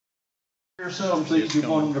Sell them to you if you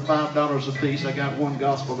want them to $5 a piece. I got one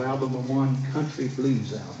gospel album and one country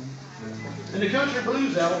blues album. And the country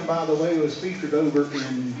blues album, by the way, was featured over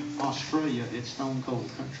in Australia. It's Stone Cold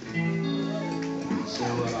Country. So,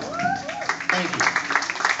 thank you.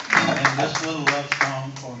 And this little love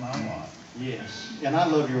song for my wife. Yes, and I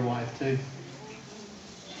love your wife too.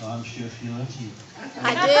 So I'm sure she loves you.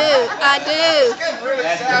 I do. It's getting really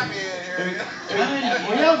sappy in here.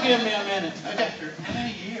 Will y'all give me a minute? How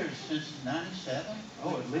many years since 97?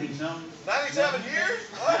 Oh, at least. 97 years?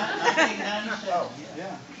 What? 1997.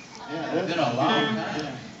 Yeah. It's been a long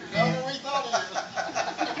time. You're younger than we thought it was.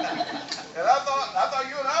 And I thought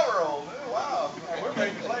you and I were old. Oh, wow. We're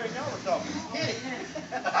making play and y'all were talking.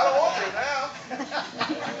 I don't want to now.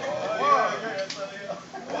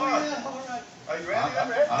 Are you ready? I'm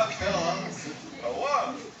ready. I'm still on.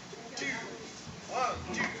 1, 2, 1,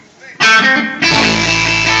 2, 3.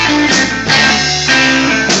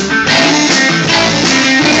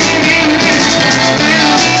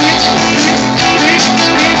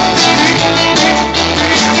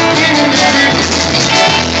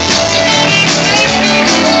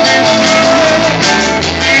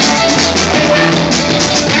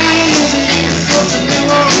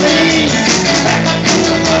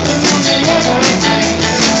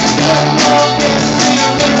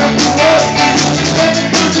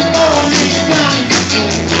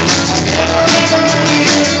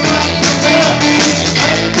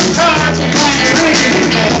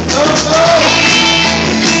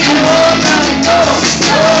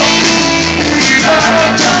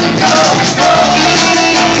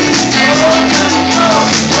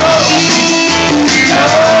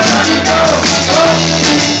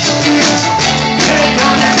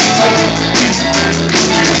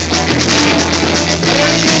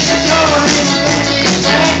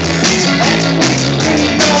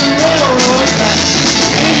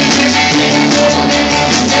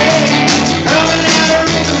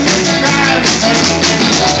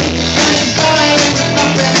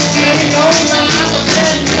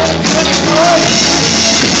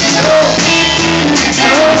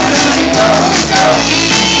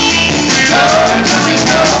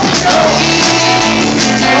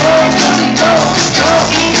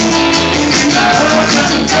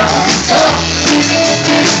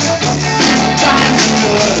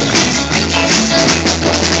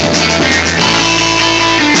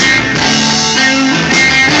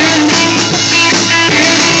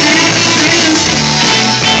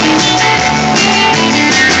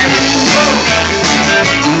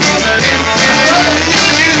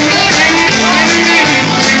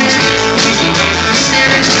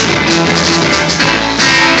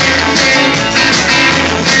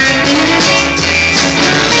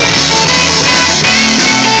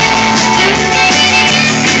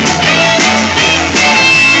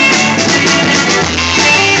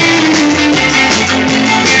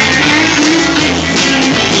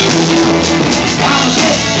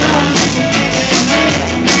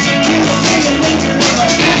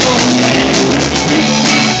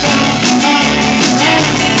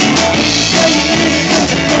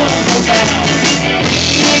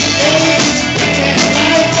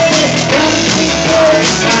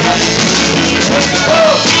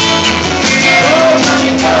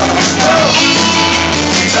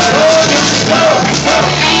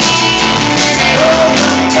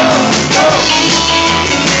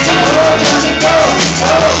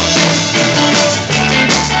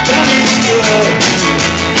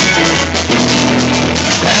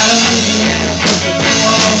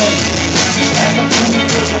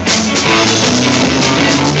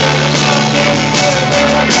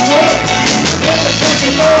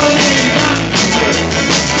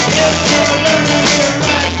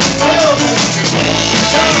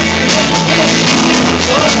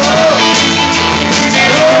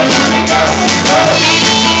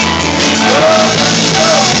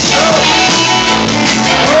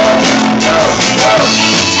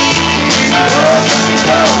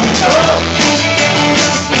 Go!